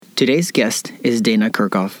Today's guest is Dana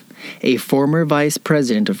Kirchhoff, a former vice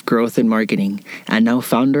president of growth and marketing and now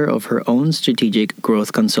founder of her own strategic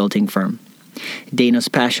growth consulting firm. Dana's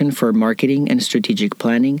passion for marketing and strategic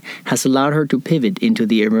planning has allowed her to pivot into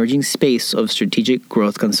the emerging space of strategic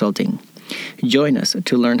growth consulting. Join us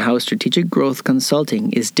to learn how strategic growth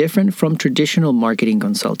consulting is different from traditional marketing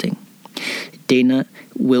consulting. Dana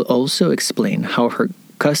will also explain how her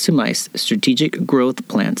customized strategic growth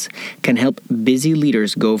plans can help busy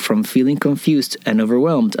leaders go from feeling confused and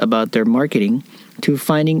overwhelmed about their marketing to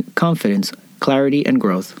finding confidence, clarity, and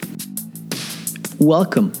growth.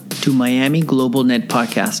 Welcome to Miami Global Net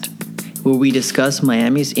Podcast, where we discuss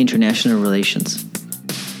Miami's international relations.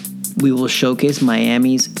 We will showcase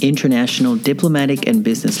Miami's international diplomatic and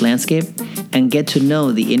business landscape and get to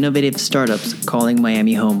know the innovative startups calling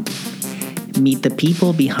Miami home. Meet the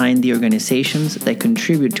people behind the organizations that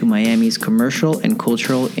contribute to Miami's commercial and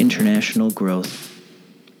cultural international growth.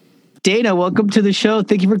 Dana, welcome to the show.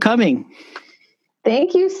 Thank you for coming.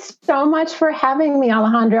 Thank you so much for having me,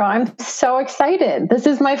 Alejandro. I'm so excited. This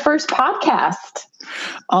is my first podcast.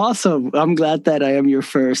 Awesome. I'm glad that I am your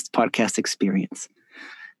first podcast experience.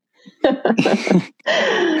 Did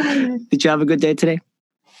you have a good day today?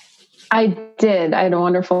 I did. I had a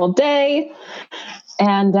wonderful day.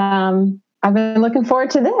 And I've been looking forward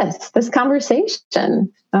to this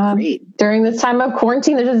conversation. During this time of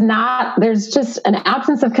quarantine, there's just an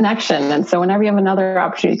absence of connection. And so whenever you have another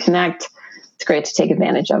opportunity to connect, it's great to take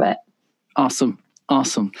advantage of it. Awesome.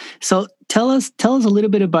 So tell us a little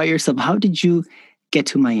bit about yourself. How did you get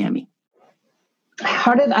to Miami?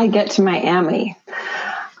 How did I get to Miami?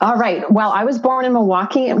 All right. Well, I was born in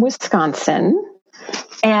Milwaukee, Wisconsin,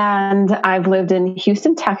 and I've lived in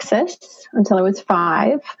Houston, Texas until I was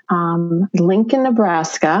 5, Lincoln,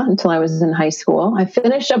 Nebraska until I was in high school. I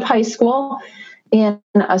finished up high school in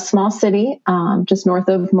a small city just north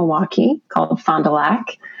of Milwaukee called Fond du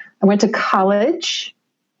Lac. I went to college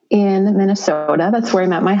in Minnesota. That's where I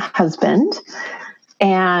met my husband.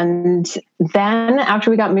 And then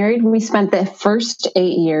after we got married, we spent the first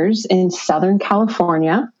 8 years in Southern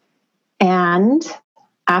California. And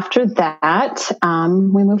after that,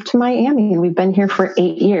 we moved to Miami, and we've been here for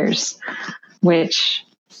 8 years, which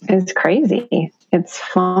is crazy. It's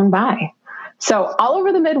flown by. So all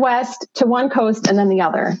over the Midwest to one coast and then the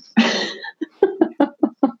other.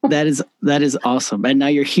 That is awesome. And now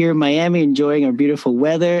you're here in Miami enjoying our beautiful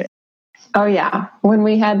weather. Oh, yeah. When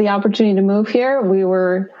we had the opportunity to move here,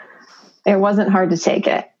 it wasn't hard to take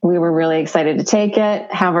it. We were really excited to take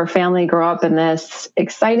it, have our family grow up in this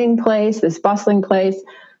exciting place, this bustling place,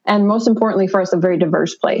 and most importantly for us, a very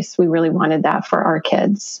diverse place. We really wanted that for our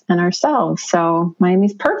kids and ourselves. So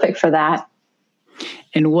Miami's perfect for that.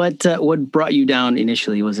 And what brought you down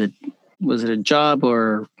initially? Was it a job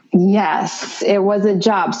or? Yes, it was a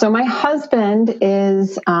job. So my husband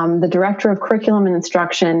is the director of curriculum and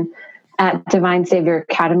instruction at Divine Savior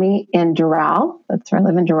Academy in Doral. That's where I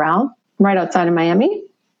live, in Doral, right outside of Miami.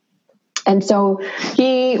 And so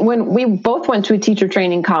when we both went to a teacher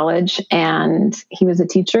training college, and he was a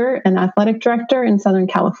teacher and athletic director in Southern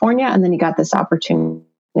California. And then he got this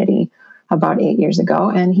opportunity about 8 years ago,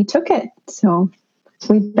 and he took it. So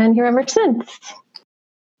we've been here ever since.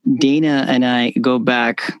 Dana and I go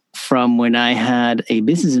back from when I had a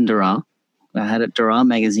business in Doral. I had a Doral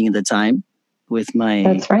magazine at the time with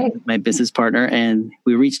my business partner, and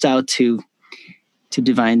we reached out to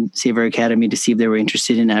Divine Savior Academy to see if they were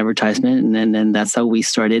interested in advertisement, and then that's how we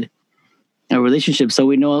started our relationship. So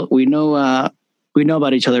we know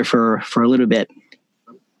about each other for a little bit.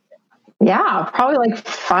 Yeah, probably like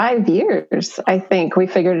 5 years. I think we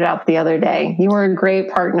figured it out the other day. You were a great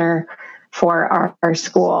partner for our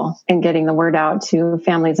school and getting the word out to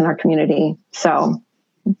families in our community. So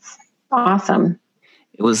it's awesome.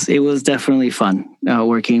 It was definitely fun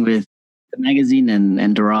working with the magazine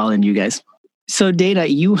and Doral and you guys. So Dana,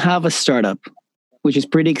 you have a startup, which is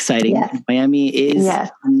pretty exciting. Yes. Miami is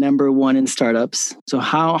number one in startups. So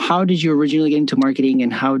how did you originally get into marketing,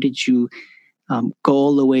 and how did you go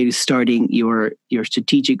all the way to starting your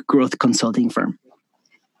strategic growth consulting firm?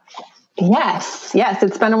 Yes,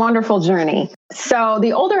 it's been a wonderful journey. So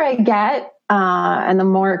the older I get and the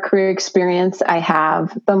more career experience I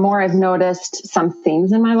have, the more I've noticed some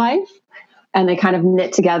themes in my life, and they kind of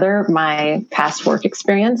knit together my past work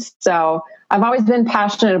experience. So I've always been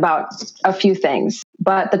passionate about a few things,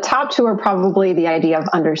 but the top two are probably the idea of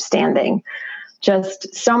understanding.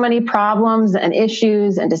 Just so many problems and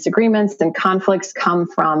issues and disagreements and conflicts come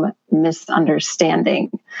from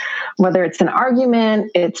misunderstanding, whether it's an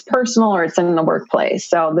argument, it's personal, or it's in the workplace.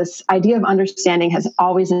 So this idea of understanding has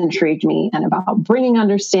always intrigued me, and about bringing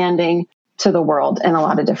understanding to the world in a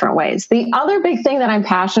lot of different ways. The other big thing that I'm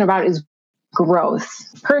passionate about is growth,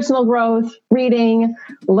 personal growth, reading,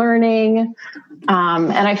 learning.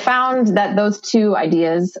 And I found that those two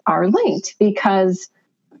ideas are linked because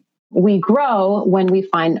we grow when we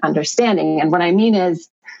find understanding. And what I mean is,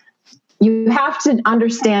 you have to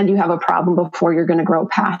understand you have a problem before you're going to grow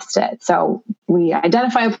past it. So we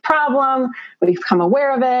identify a problem, we become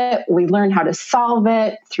aware of it, we learn how to solve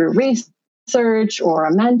it through research or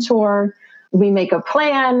a mentor. We make a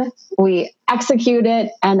plan, we execute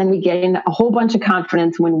it, and then we gain a whole bunch of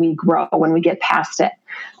confidence when we grow, when we get past it.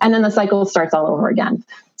 And then the cycle starts all over again.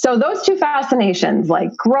 So those two fascinations,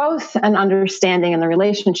 like growth and understanding and the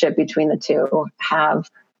relationship between the two,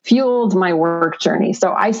 have fueled my work journey.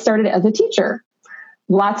 So I started as a teacher.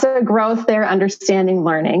 Lots of growth there, understanding,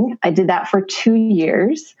 learning. I did that for 2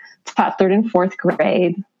 years, taught 3rd and 4th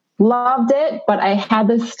grade. Loved it, but I had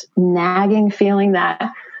this nagging feeling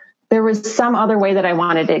that there was some other way that I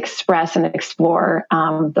wanted to express and explore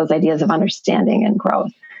those ideas of understanding and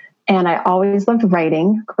growth. And I always loved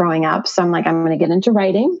writing growing up. So I'm like, I'm going to get into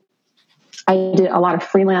writing. I did a lot of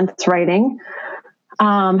freelance writing.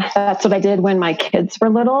 That's what I did when my kids were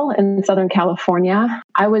little in Southern California.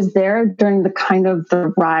 I was there during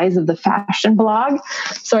the rise of the fashion blog.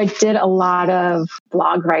 So I did a lot of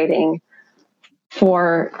blog writing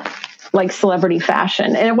for like celebrity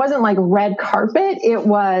fashion. And it wasn't like red carpet. It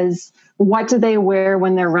was, what do they wear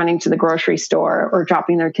when they're running to the grocery store or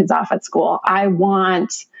dropping their kids off at school? I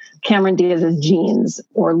want Cameron Diaz's jeans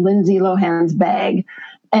or Lindsay Lohan's bag.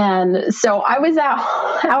 And so I was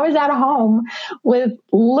at home with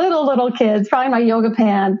little kids, probably my yoga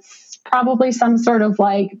pants, probably some sort of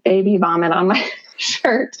like baby vomit on my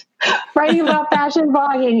shirt, writing about fashion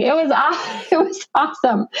blogging. It was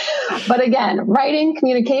awesome. But again, writing,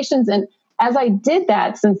 communications, and as I did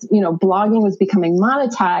that, since blogging was becoming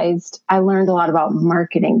monetized, I learned a lot about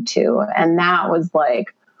marketing too, and that was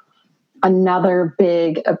like another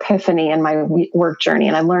big epiphany in my work journey.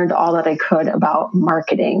 And I learned all that I could about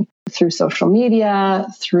marketing through social media,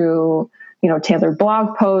 through, tailored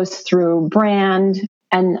blog posts, through brand.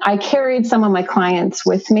 And I carried some of my clients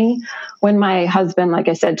with me when my husband, like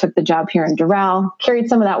I said, took the job here in Doral, carried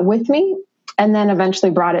some of that with me, and then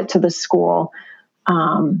eventually brought it to the school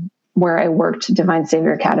where I worked, Divine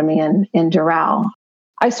Savior Academy in Doral.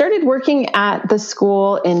 I started working at the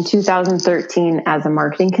school in 2013 as a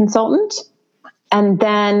marketing consultant. And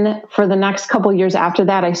then for the next couple of years after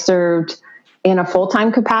that, I served in a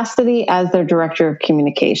full-time capacity as their director of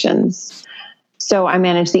communications. So I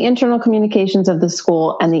managed the internal communications of the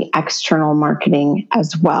school and the external marketing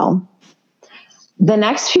as well. The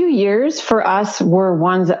next few years for us were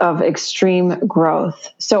ones of extreme growth.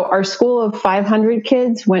 So our school of 500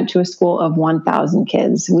 kids went to a school of 1,000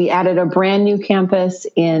 kids. We added a brand new campus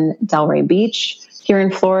in Delray Beach here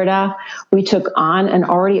in Florida. We took on an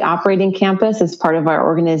already operating campus as part of our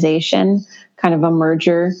organization, kind of a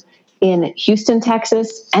merger, in Houston,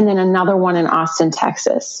 Texas, and then another one in Austin,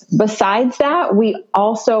 Texas. Besides that, we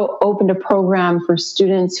also opened a program for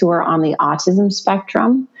students who are on the autism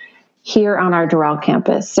spectrum here on our Doral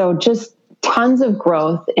campus. So just tons of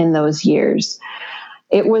growth in those years.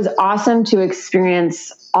 It was awesome to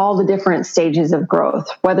experience all the different stages of growth,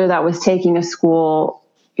 whether that was taking a school,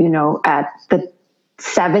 at the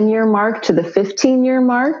 7-year mark to the 15-year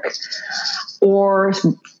mark, or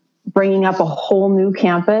bringing up a whole new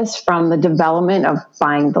campus from the development of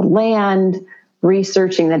buying the land,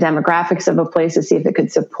 researching the demographics of a place to see if it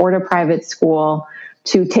could support a private school,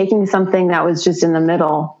 to taking something that was just in the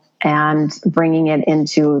middle and bringing it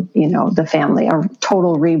into, the family, a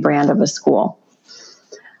total rebrand of a school.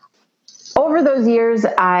 Over those years,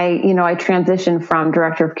 I transitioned from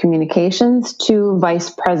director of communications to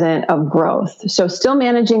vice president of growth. So still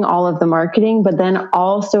managing all of the marketing, but then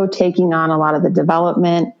also taking on a lot of the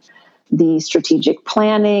development, the strategic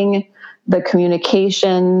planning, the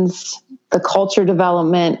communications, the culture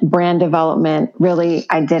development, brand development. Really,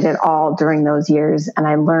 I did it all during those years, and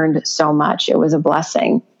I learned so much. It was a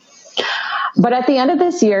blessing. But at the end of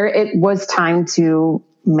this year, it was time to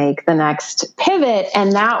make the next pivot,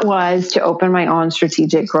 and that was to open my own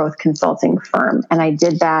strategic growth consulting firm. And I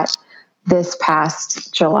did that this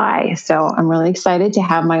past July. So I'm really excited to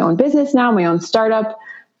have my own business now, my own startup,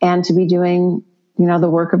 and to be doing, the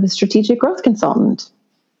work of a strategic growth consultant.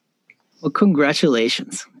 Well,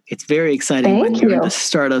 congratulations. It's very exciting when you're in the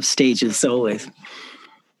startup stages always.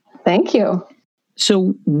 Thank you. So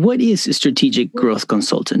what is a strategic growth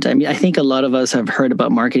consultant? I mean, I think a lot of us have heard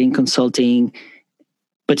about marketing consulting,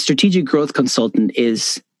 but strategic growth consultant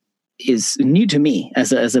is new to me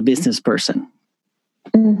as a business person.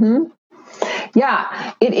 Mm-hmm.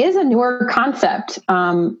 Yeah, it is a newer concept.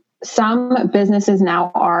 Some businesses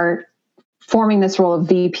now are forming this role of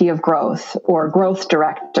VP of growth or growth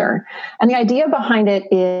director. And the idea behind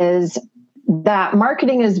it is that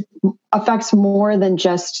marketing affects more than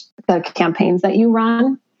just the campaigns that you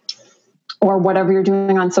run or whatever you're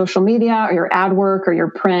doing on social media or your ad work or your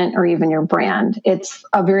print or even your brand. It's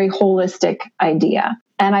a very holistic idea,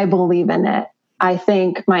 and I believe in it. I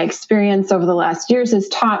think my experience over the last years has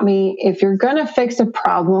taught me if you're going to fix a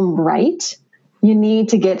problem right, you need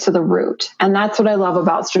to get to the root. And that's what I love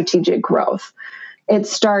about strategic growth. It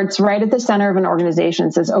starts right at the center of an organization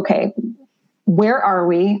and says, okay, where are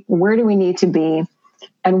we? Where do we need to be?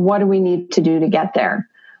 And what do we need to do to get there?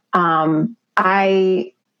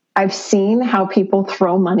 I've seen how people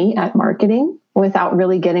throw money at marketing without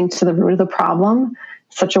really getting to the root of the problem.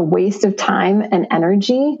 Such a waste of time and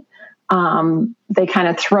energy. They kind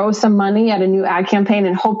of throw some money at a new ad campaign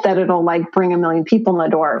and hope that it'll like bring 1 million people in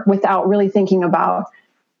the door without really thinking about,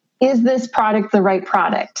 is this product the right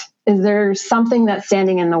product? Is there something that's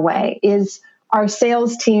standing in the way? Is our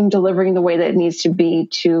sales team delivering the way that it needs to be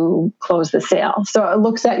to close the sale? So it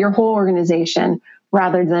looks at your whole organization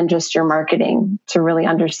rather than just your marketing to really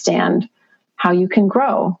understand how you can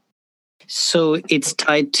grow. So it's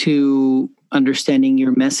tied to understanding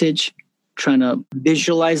your message, trying to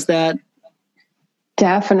visualize that.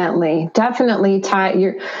 Definitely tied.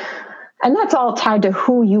 And that's all tied to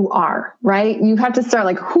who you are, right? You have to start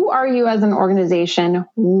like, who are you as an organization?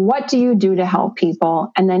 What do you do to help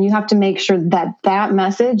people? And then you have to make sure that that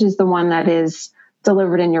message is the one that is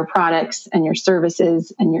delivered in your products and your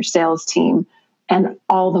services and your sales team and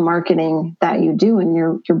all the marketing that you do in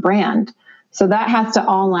your brand. So that has to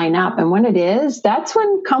all line up. And when it is, that's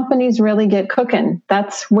when companies really get cooking.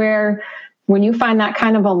 That's where, when you find that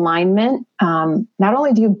kind of alignment, not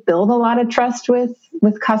only do you build a lot of trust with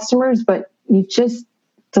customers, but you just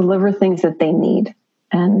deliver things that they need.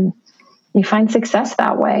 And you find success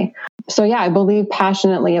that way. So yeah, I believe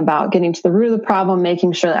passionately about getting to the root of the problem,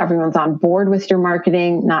 making sure that everyone's on board with your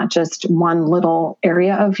marketing, not just one little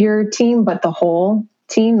area of your team, but the whole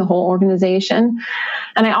team, the whole organization.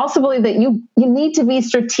 And I also believe that you need to be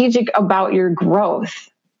strategic about your growth.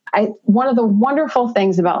 One of the wonderful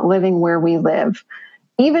things about living where we live,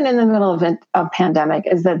 even in the middle of pandemic,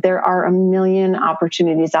 is that there are 1 million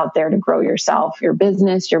opportunities out there to grow yourself, your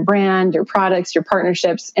business, your brand, your products, your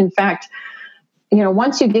partnerships. In fact,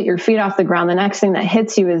 once you get your feet off the ground, the next thing that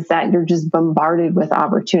hits you is that you're just bombarded with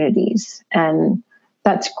opportunities. And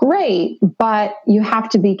that's great, but you have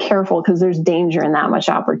to be careful because there's danger in that much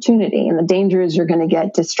opportunity. And the danger is you're going to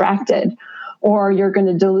get distracted, or you're going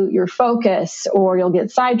to dilute your focus, or you'll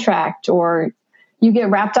get sidetracked, or you get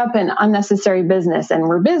wrapped up in unnecessary business. And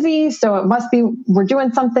we're busy, so it must be we're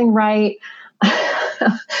doing something right.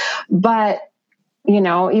 But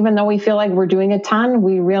even though we feel like we're doing a ton,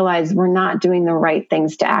 we realize we're not doing the right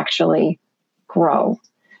things to actually grow.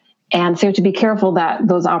 And so you have to be careful that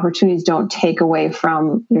those opportunities don't take away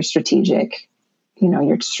from your strategic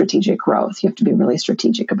growth. You have to be really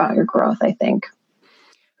strategic about your growth, I think.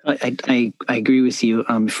 I agree with you.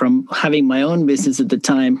 From having my own business at the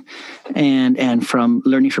time and from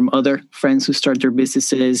learning from other friends who start their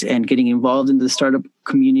businesses and getting involved in the startup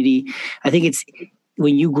community, I think it's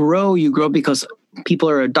when you grow because people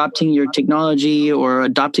are adopting your technology or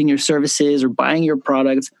adopting your services or buying your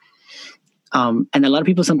products. And a lot of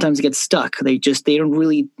people sometimes get stuck. They don't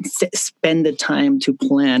really spend the time to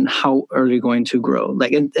plan how are they going to grow.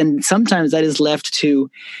 And sometimes that is left to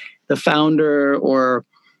the founder or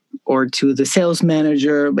to the sales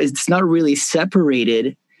manager, but it's not really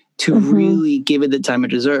separated to really give it the time it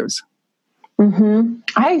deserves. Mm-hmm.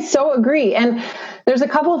 I so agree. And there's a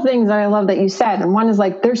couple of things that I love that you said. And one is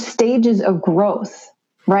there's stages of growth,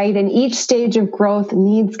 right? And each stage of growth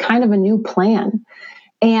needs kind of a new plan.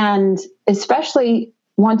 And especially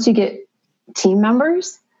once you get team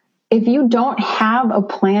members, if you don't have a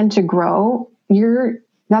plan to grow,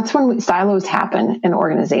 that's when silos happen in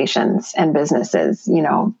organizations and businesses.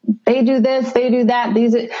 They do this, they do that,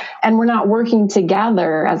 and we're not working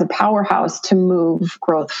together as a powerhouse to move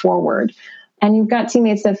growth forward. And you've got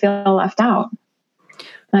teammates that feel left out.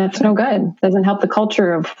 That's no good. Doesn't help the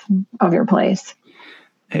culture of your place.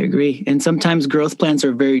 I agree. And sometimes growth plans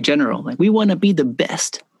are very general. We want to be the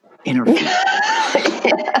best in our field.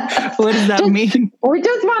 Yeah. What does that mean? We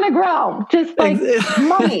just want to grow. Just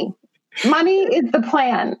money. Money is the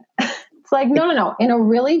plan. It's no. In a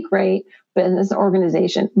really great business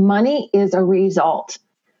organization, money is a result.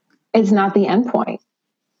 It's not the end point.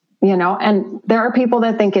 And there are people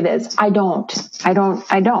that think it is. I don't.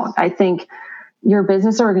 I think your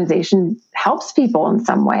business organization helps people in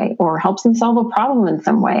some way or helps them solve a problem in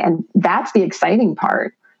some way. And that's the exciting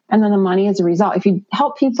part. And then the money is a result. If you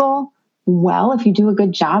help people well, if you do a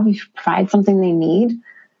good job, if you provide something they need,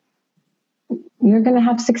 you're going to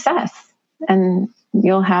have success and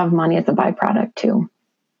you'll have money as a byproduct too.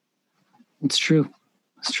 It's true.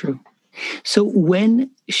 It's true. So when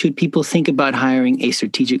should people think about hiring a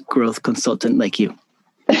strategic growth consultant like you?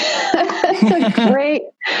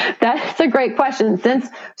 That's a great question. Since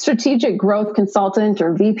strategic growth consultant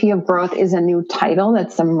or VP of growth is a new title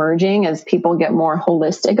that's emerging as people get more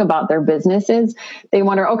holistic about their businesses, they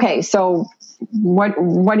wonder, okay, so what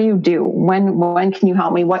do you do? When can you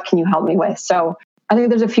help me? What can you help me with? So I think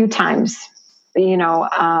there's a few times, we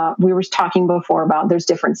were talking before about there's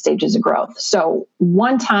different stages of growth. So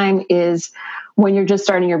one time is when you're just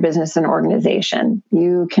starting your business and organization.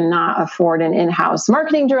 You cannot afford an in-house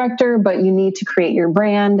marketing director, but you need to create your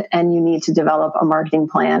brand and you need to develop a marketing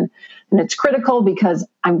plan. And it's critical because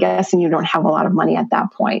I'm guessing you don't have a lot of money at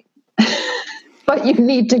that point, but you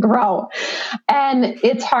need to grow. And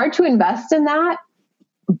it's hard to invest in that,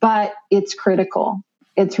 but it's critical.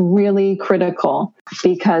 It's really critical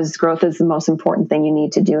because growth is the most important thing you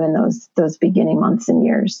need to do in those beginning months and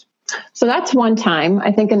years. So that's one time.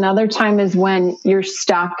 I think another time is when you're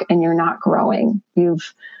stuck and you're not growing.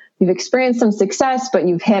 You've experienced some success, but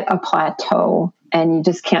you've hit a plateau and you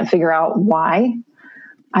just can't figure out why.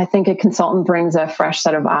 I think a consultant brings a fresh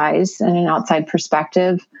set of eyes and an outside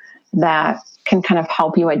perspective that can kind of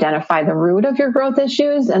help you identify the root of your growth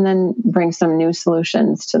issues and then bring some new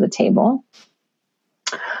solutions to the table.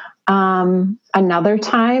 Another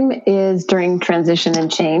time is during transition and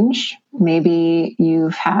change. Maybe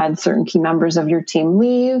you've had certain key members of your team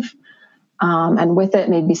leave, and with it,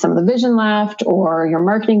 maybe some of the vision left, or your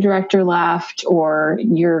marketing director left, or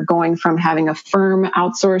you're going from having a firm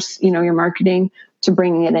outsource, your marketing to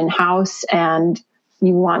bringing it in-house, and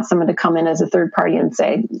you want someone to come in as a third party and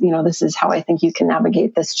say, this is how I think you can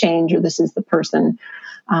navigate this change, or this is the person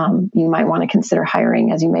you might want to consider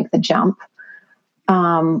hiring as you make the jump.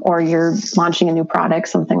 Or you're launching a new product,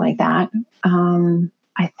 something like that.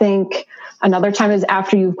 I think another time is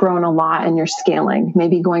after you've grown a lot and you're scaling,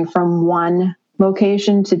 maybe going from one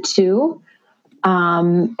location to two.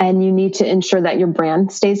 And you need to ensure that your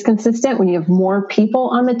brand stays consistent. When you have more people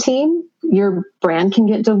on the team, your brand can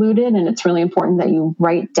get diluted. And it's really important that you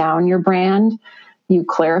write down your brand, you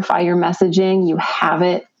clarify your messaging, you have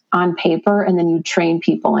it on paper, and then you train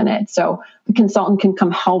people in it. So the consultant can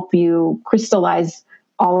come help you crystallize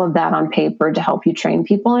all of that on paper to help you train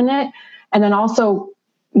people in it. And then also,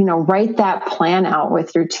 write that plan out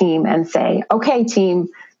with your team and say, okay, team,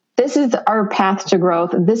 this is our path to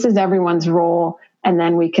growth. This is everyone's role. And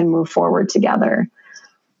then we can move forward together.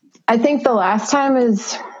 I think the last time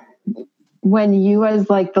is when you as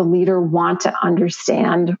the leader want to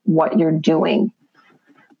understand what you're doing.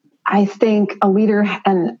 I think a leader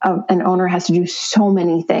and an owner has to do so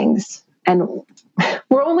many things. And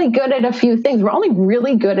we're only good at a few things. We're only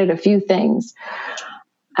really good at a few things.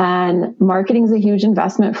 And marketing is a huge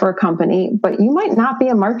investment for a company, but you might not be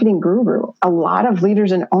a marketing guru. A lot of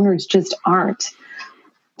leaders and owners just aren't.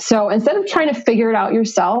 So instead of trying to figure it out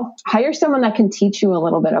yourself, hire someone that can teach you a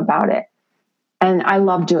little bit about it. And I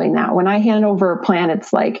love doing that. When I hand over a plan,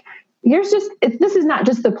 it's like, this is not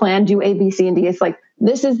just the plan, do A, B, C, and D. It's like,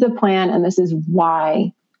 this is the plan and this is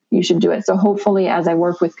why you should do it. So hopefully as I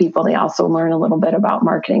work with people, they also learn a little bit about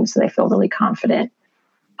marketing so they feel really confident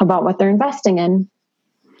about what they're investing in.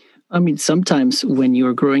 I mean, sometimes when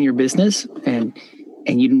you're growing your business and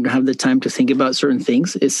you don't have the time to think about certain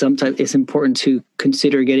things, it's important to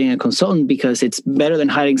consider getting a consultant because it's better than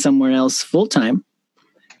hiring somewhere else full time.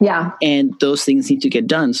 Yeah. And those things need to get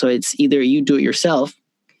done. So it's either you do it yourself,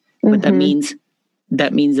 but that means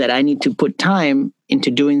that I need to put time into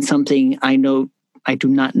doing something I do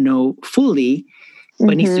not know fully,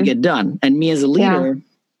 but needs to get done. And me as a leader,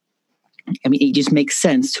 I mean, it just makes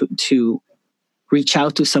sense to reach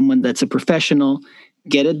out to someone that's a professional,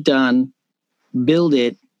 get it done, build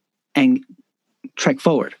it, and trek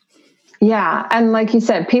forward. Yeah. And like you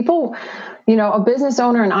said, people, a business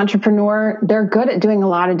owner, an entrepreneur, they're good at doing a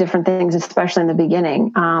lot of different things, especially in the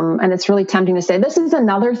beginning. And it's really tempting to say, this is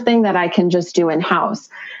another thing that I can just do in-house.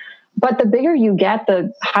 But the bigger you get,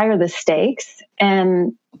 the higher the stakes.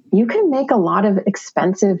 And you can make a lot of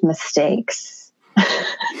expensive mistakes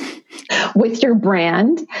with your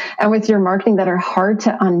brand and with your marketing that are hard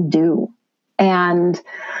to undo. And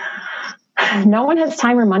no one has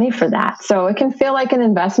time or money for that. So it can feel like an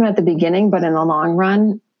investment at the beginning, but in the long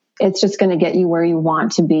run, it's just going to get you where you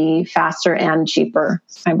want to be faster and cheaper,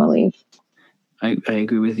 I believe. I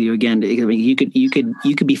agree with you again. I mean,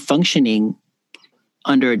 you could be functioning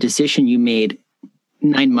under a decision you made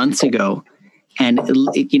 9 months ago, and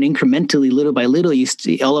incrementally, little by little,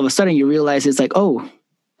 all of a sudden you realize it's like, oh,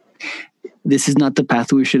 this is not the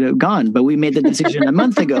path we should have gone. But we made the decision a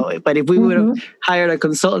month ago. But if we would have hired a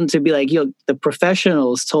consultant to be like, the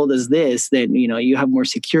professionals told us this, then you have more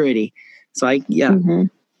security. So Yeah,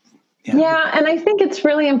 and I think it's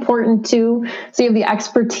really important too. So you have the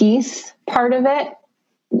expertise part of it.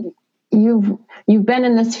 You've been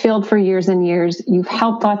in this field for years and years. You've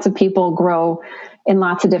helped lots of people grow in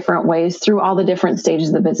lots of different ways through all the different stages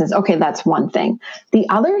of the business. Okay, that's one thing. The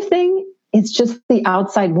other thing is just the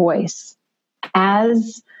outside voice.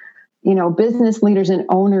 As business leaders and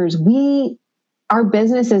owners, our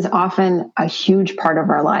business is often a huge part of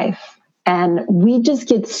our life, and we just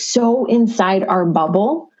get so inside our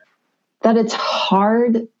bubble that it's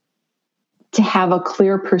hard to have a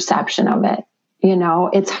clear perception of it.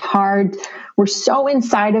 It's hard. We're so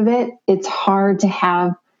inside of it. It's hard to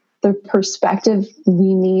have the perspective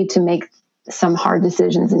we need to make some hard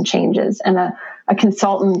decisions and changes. And a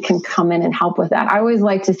consultant can come in and help with that. I always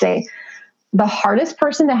like to say the hardest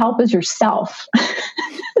person to help is yourself.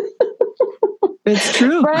 It's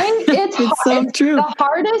true. Right? It's so true. The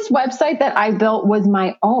hardest website that I built was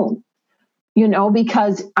my own.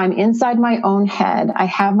 Because I'm inside my own head. I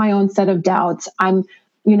have my own set of doubts. I'm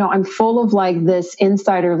full of like this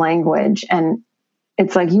insider language. And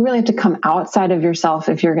it's like, you really have to come outside of yourself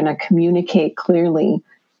if you're going to communicate clearly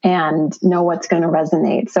and know what's going to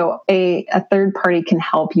resonate. So a third party can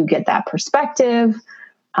help you get that perspective.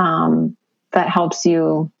 That helps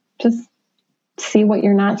you just see what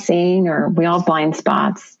you're not seeing, or we all have blind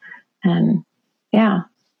spots. And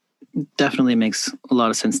definitely makes a lot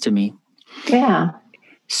of sense to me. Yeah.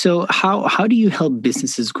 So how do you help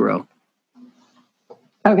businesses grow?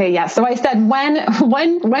 Okay. Yeah. So I said,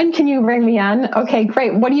 when can you bring me on? Okay,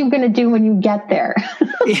 great. What are you going to do when you get there?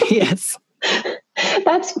 Yes.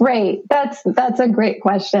 That's great. That's a great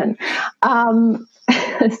question.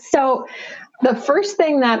 So the first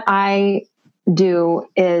thing that I do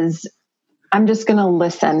is I'm just going to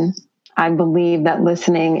listen. I believe that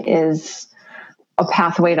listening is a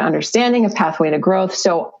pathway to understanding, a pathway to growth.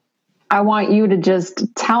 So I want you to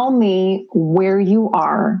just tell me where you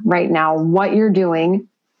are right now, what you're doing,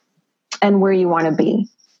 and where you want to be.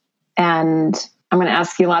 And I'm going to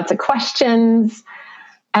ask you lots of questions.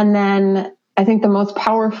 And then I think the most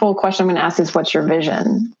powerful question I'm going to ask is, what's your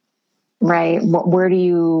vision, right? Where do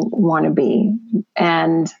you want to be?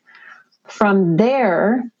 And from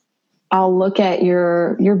there, I'll look at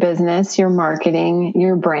your business, your marketing,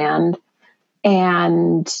 your brand,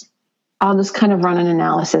 and I'll just kind of run an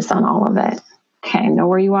analysis on all of it. Okay, I know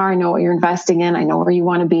where you are. I know what you're investing in. I know where you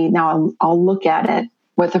want to be. Now I'll look at it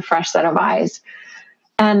with a fresh set of eyes.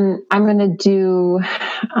 And I'm going to do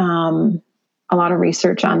a lot of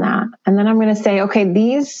research on that. And then I'm going to say, okay,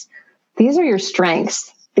 these are your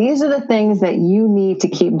strengths. These are the things that you need to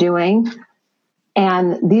keep doing.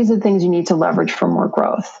 And these are the things you need to leverage for more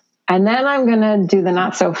growth. And then I'm going to do the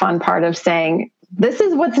not so fun part of saying, this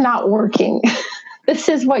is what's not working. This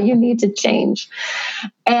is what you need to change.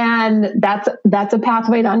 And that's a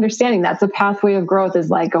pathway to understanding. That's a pathway of growth, is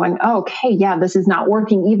like going, oh, okay, yeah, this is not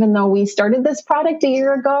working. Even though we started this product a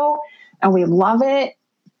year ago and we love it,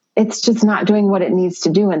 it's just not doing what it needs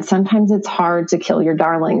to do. And sometimes it's hard to kill your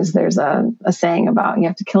darlings. There's a saying about you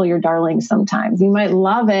have to kill your darlings sometimes. You might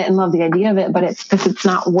love it and love the idea of it, but if it's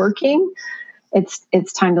not working,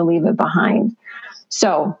 it's time to leave it behind.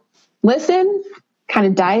 So listen, kind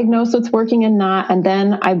of diagnose what's working and not, and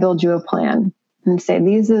then I build you a plan and say,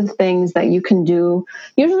 these are the things that you can do,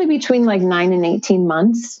 usually between like 9 and 18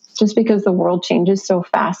 months, just because the world changes so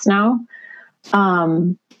fast now. I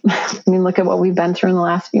mean, look at what we've been through in the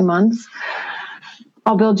last few months.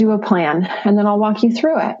 I'll build you a plan, and then I'll walk you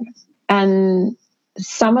through it. And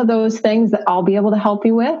some of those things that I'll be able to help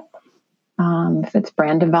you with, if it's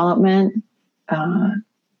brand development,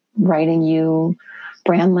 writing you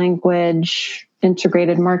brand language,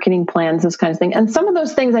 integrated marketing plans, those kinds of things. And some of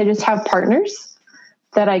those things, I just have partners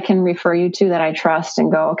that I can refer you to that I trust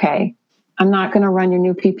and go, okay, I'm not going to run your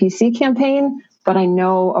new PPC campaign, but I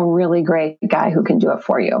know a really great guy who can do it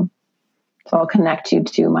for you. So I'll connect you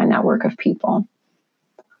to my network of people.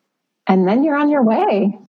 And then you're on your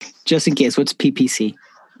way. Just in case, what's PPC?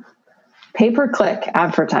 Pay-per-click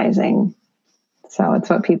advertising. So it's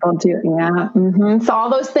what people do. Yeah. Mm-hmm. So all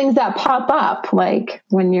those things that pop up, like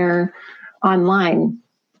when you're online,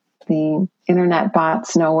 the internet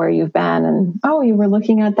bots know where you've been, and oh, you were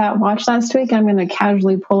looking at that watch last week. I'm going to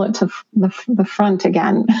casually pull it to the front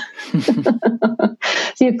again.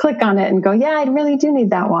 So you click on it and go, yeah, I really do need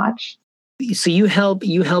that watch. So you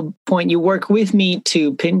work with me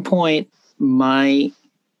to pinpoint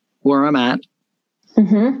where I'm at.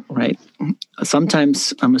 Mm-hmm. Right.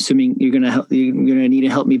 Sometimes I'm assuming you're gonna need to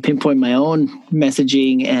help me pinpoint my own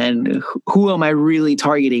messaging and who am I really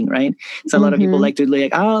targeting, right? So a lot of people like to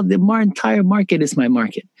the entire market is my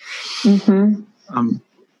market. Mm-hmm.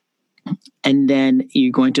 And then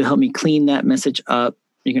you're going to help me clean that message up.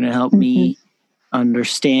 You're going to help me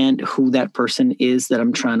understand who that person is that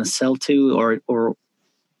I'm trying to sell to, or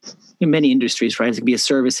in many industries, right? It could be a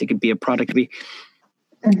service, it could be a product, it could be.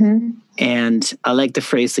 And I like the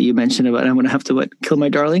phrase that you mentioned about I'm going to have to kill my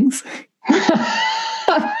darlings.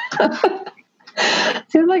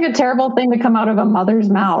 Seems like a terrible thing to come out of a mother's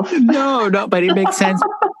mouth. No, but it makes sense.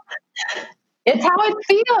 It's how it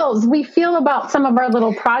feels. We feel about some of our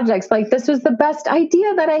little projects. Like, this was the best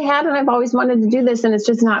idea that I had, and I've always wanted to do this, and it's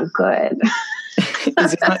just not good.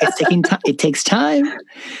 It's taking time. It takes time.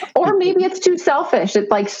 Or maybe it's too selfish.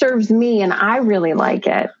 It like serves me, and I really like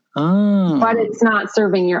it. Oh. But it's not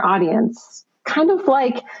serving your audience. Kind of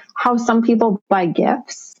like how some people buy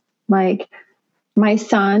gifts. Like, my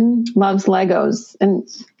son loves Legos, and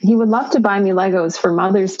he would love to buy me Legos for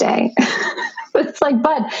Mother's Day. But it's like,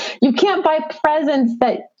 but you can't buy presents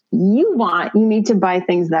that you want. You need to buy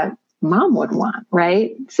things that mom would want,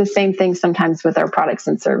 right? It's the same thing sometimes with our products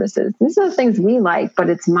and services. These are the things we like, but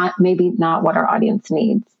it's maybe not what our audience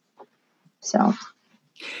needs. So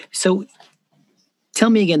tell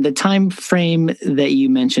me again, the time frame that you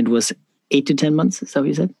mentioned was 8 to 10 months. Is that what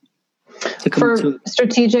you said? For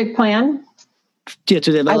strategic plan? Yeah,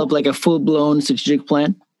 to develop like a full-blown strategic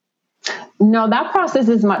plan? No, that process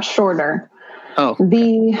is much shorter. Oh.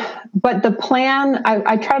 But the plan,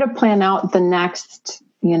 I try to plan out the next,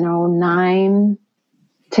 9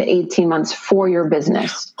 to 18 months for your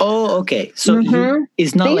business. Oh, okay. So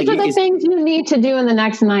it's not These are the things you need to do in the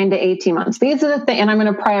next 9 to 18 months. These are the things, and I'm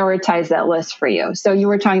going to prioritize that list for you. So you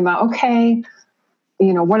were talking about, okay,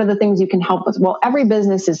 what are the things you can help with? Well, every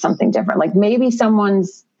business is something different. Like maybe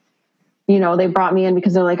someone's, they brought me in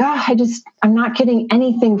because they're like, I'm not getting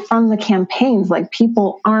anything from the campaigns. Like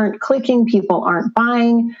people aren't clicking, people aren't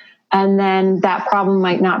buying. And then that problem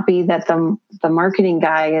might not be that the marketing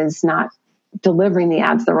guy is not delivering the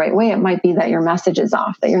ads the right way. It might be that your message is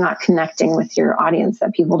off, that you're not connecting with your audience,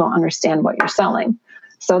 that people don't understand what you're selling.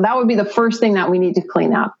 So that would be the first thing that we need to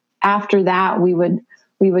clean up. After that, we would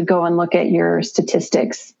go and look at your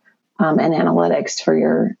statistics and analytics for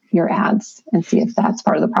your ads and see if that's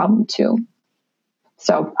part of the problem too.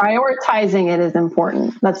 So prioritizing it is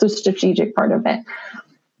important. That's the strategic part of it.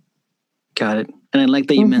 Got it. And I like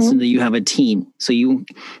that you mentioned that you have a team. So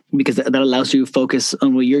because that allows you to focus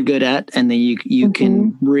on what you're good at, and then you can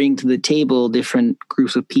bring to the table different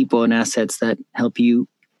groups of people and assets that help you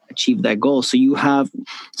achieve that goal. So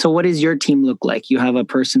what does your team look like? You have a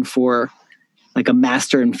person for like a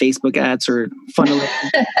master in Facebook ads or funneling?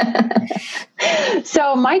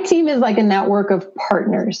 So my team is like a network of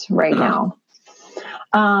partners right now.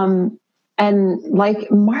 And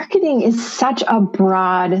like marketing is such a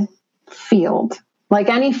broad field. Like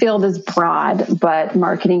any field is broad, but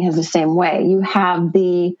marketing has the same way. You have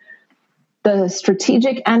the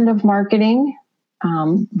strategic end of marketing.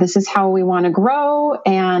 This is how we want to grow,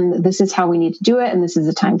 and this is how we need to do it, and this is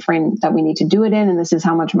the time frame that we need to do it in, and this is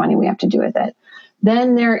how much money we have to do with it.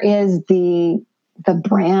 Then there is the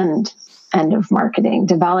brand end of marketing,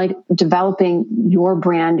 developing your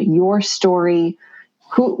brand, your story,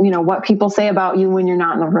 what people say about you when you're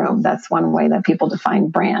not in the room. That's one way that people define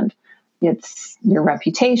brand. It's your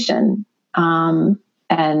reputation, and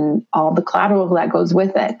all the collateral that goes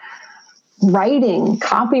with it.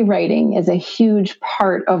 Copywriting is a huge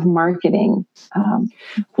part of marketing.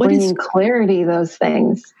 Bringing clarity, those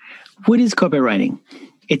things. What is copywriting?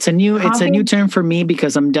 It's a new term for me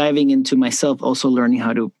because I'm diving into myself, also learning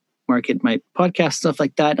how to market my podcast, stuff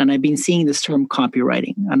like that. And I've been seeing this term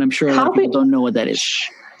copywriting, and I'm sure a lot of people don't know what that is.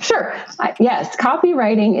 Sure. Yes.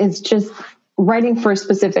 Copywriting is just writing for a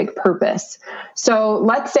specific purpose. So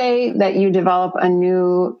let's say that you develop a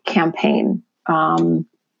new campaign,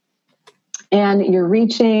 and you're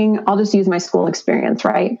reaching, I'll just use my school experience,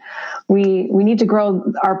 right? We need to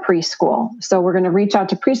grow our preschool. So we're going to reach out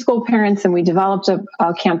to preschool parents, and we developed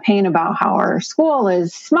a campaign about how our school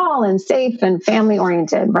is small and safe and family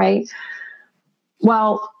oriented, right?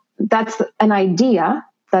 Well, that's an idea.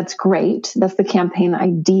 That's great. That's the campaign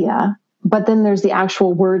idea. But then there's the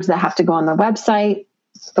actual words that have to go on the website.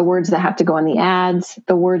 the words that have to go in the ads,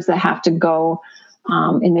 the words that have to go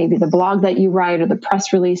in maybe the blog that you write or the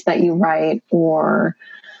press release that you write or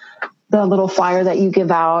the little flyer that you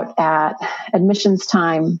give out at admissions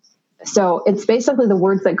time. So it's basically the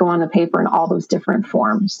words that go on the paper in all those different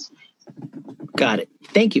forms. Got it.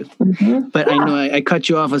 Thank you. Mm-hmm. But yeah. I know I cut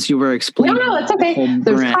you off as you were explaining. No, that's okay.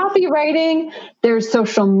 There's copywriting, there's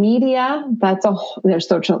social media, there's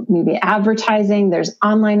social media advertising, there's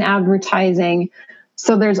online advertising.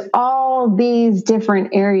 So there's all these different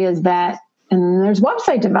areas and there's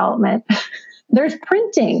website development, there's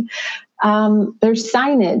printing, there's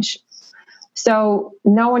signage. So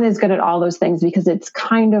no one is good at all those things because it's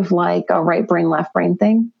kind of like a right brain, left brain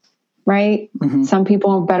thing, right? Mm-hmm. Some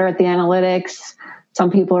people are better at the analytics.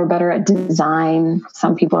 Some people are better at design.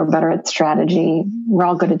 Some people are better at strategy. We're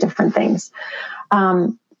all good at different things.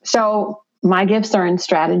 So my gifts are in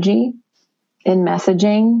strategy, in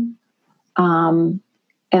messaging, in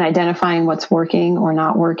identifying what's working or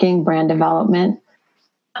not working, brand development,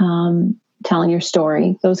 telling your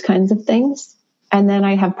story, those kinds of things. And then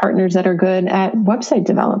I have partners that are good at website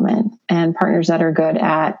development and partners that are good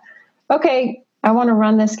at, okay, I want to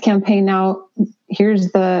run this campaign now.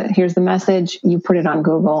 Here's the message. You put it on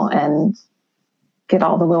Google and get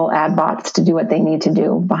all the little ad bots to do what they need to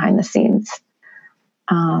do behind the scenes.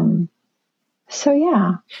 So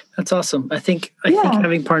yeah, that's awesome. I think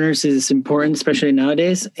having partners is important, especially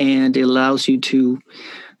nowadays, and it allows you to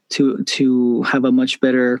have a much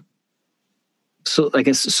better, so I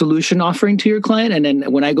guess, solution offering to your client. And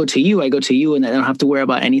then when I go to you, and I don't have to worry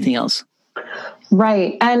about anything else.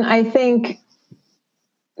 Right. And I think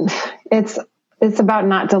it's about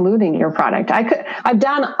not diluting your product. I've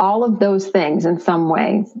done all of those things in some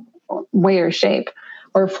way or shape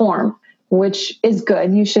or form, which is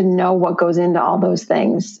good. You should know what goes into all those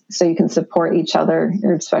things so you can support each other,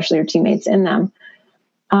 or especially your teammates in them.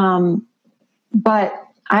 But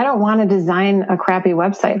I don't want to design a crappy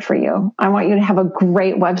website for you. I want you to have a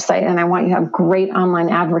great website, and I want you to have great online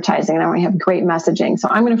advertising, and I want you to have great messaging. So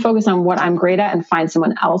I'm going to focus on what I'm great at and find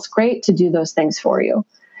someone else great to do those things for you.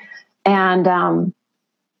 And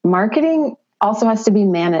marketing also has to be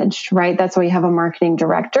managed, right? That's why you have a marketing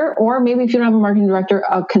director, or maybe if you don't have a marketing director,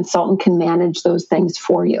 a consultant can manage those things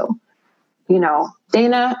for you. You know,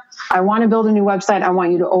 Dana, I want to build a new website. I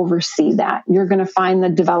want you to oversee that. You're going to find the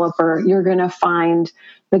developer. You're going to find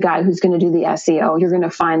the guy who's going to do the SEO. You're going to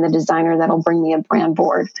find the designer that'll bring me a brand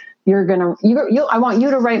board. I want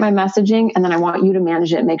you to write my messaging, and then I want you to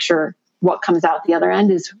manage it and make sure what comes out the other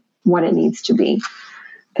end is what it needs to be.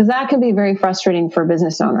 Because that can be very frustrating for a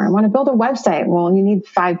business owner. I want to build a website. Well, you need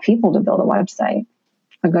 5 people to build a website,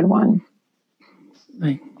 a good one.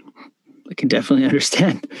 I can definitely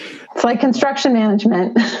understand. It's like construction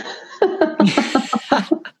management.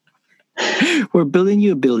 We're building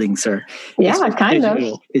you a building, sir. Yeah, kind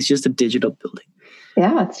of. It's just a digital building.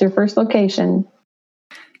 Yeah, it's your first location.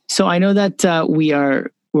 So I know that we're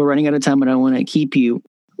running out of time, but I want to keep you.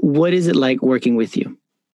 What is it like working with you?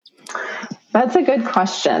 That's a good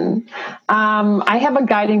question. I have a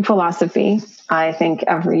guiding philosophy. I think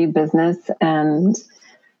every business and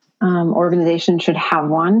organization should have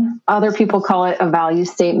one. Other people call it a value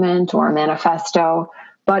statement or a manifesto,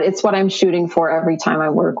 but it's what I'm shooting for every time I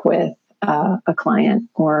work with a client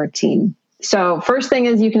or a team. So first thing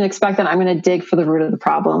is you can expect that I'm going to dig for the root of the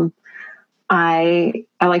problem. I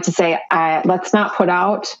like to say, let's not put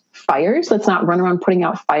out fires. Let's not run around putting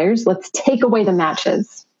out fires. Let's take away the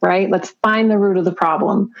matches, right? Let's find the root of the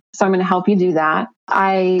problem. So I'm going to help you do that.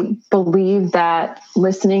 I believe that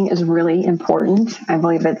listening is really important. I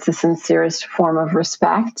believe it's the sincerest form of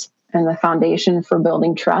respect and the foundation for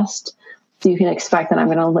building trust. So you can expect that I'm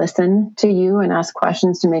going to listen to you and ask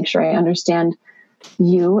questions to make sure I understand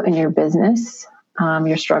you and your business,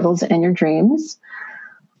 your struggles and your dreams.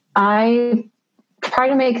 I try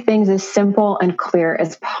to make things as simple and clear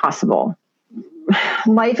as possible.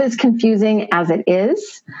 Life is confusing as it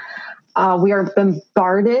is. We are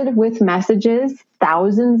bombarded with messages,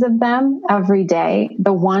 thousands of them every day.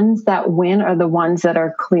 The ones that win are the ones that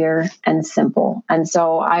are clear and simple. And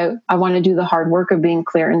so I want to do the hard work of being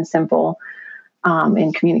clear and simple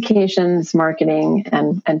in communications, marketing,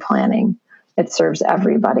 and planning. It serves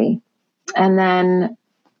everybody. And then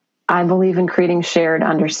I believe in creating shared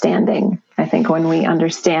understanding. I think when we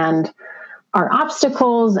understand our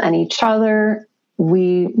obstacles and each other,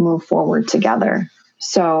 we move forward together.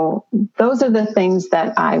 So those are the things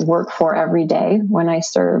that I work for every day when I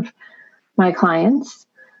serve my clients.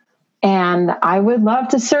 And I would love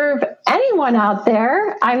to serve anyone out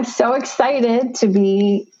there. I'm so excited to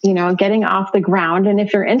be, getting off the ground. And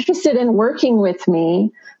if you're interested in working with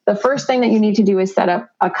me, the first thing that you need to do is set up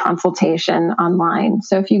a consultation online.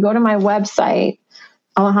 So if you go to my website,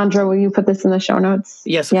 Alejandro, will you put this in the show notes?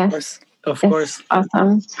 Yes, of course. Of course.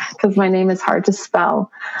 Awesome. Because my name is hard to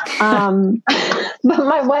spell. But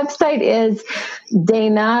my website is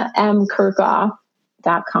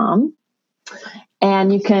danamkirchhoff.com.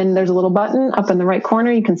 And there's a little button up in the right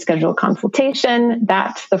corner. You can schedule a consultation.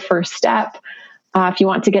 That's the first step. If you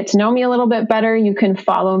want to get to know me a little bit better, you can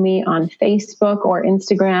follow me on Facebook or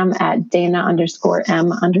Instagram at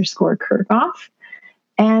Dana_M_Kirchhoff.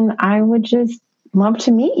 And I would just love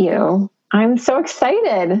to meet you. I'm so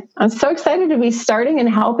excited. I'm so excited to be starting and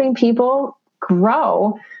helping people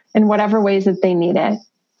grow in whatever ways that they need it.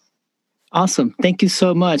 Awesome. Thank you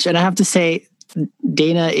so much. And I have to say,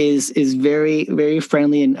 Dana is very, very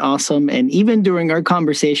friendly and awesome. And even during our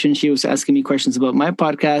conversation, she was asking me questions about my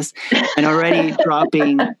podcast and already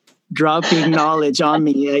dropping knowledge on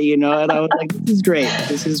me, and I was like,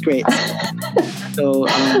 this is great. So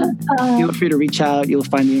feel free to reach out. You'll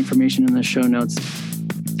find the information in the show notes.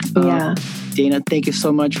 Dana, thank you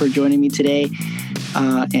so much for joining me today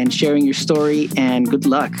and sharing your story, and good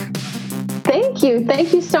luck. Thank you.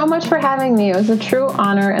 Thank you so much for having me. It was a true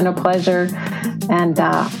honor and a pleasure, and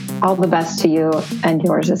all the best to you and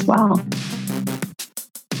yours as well.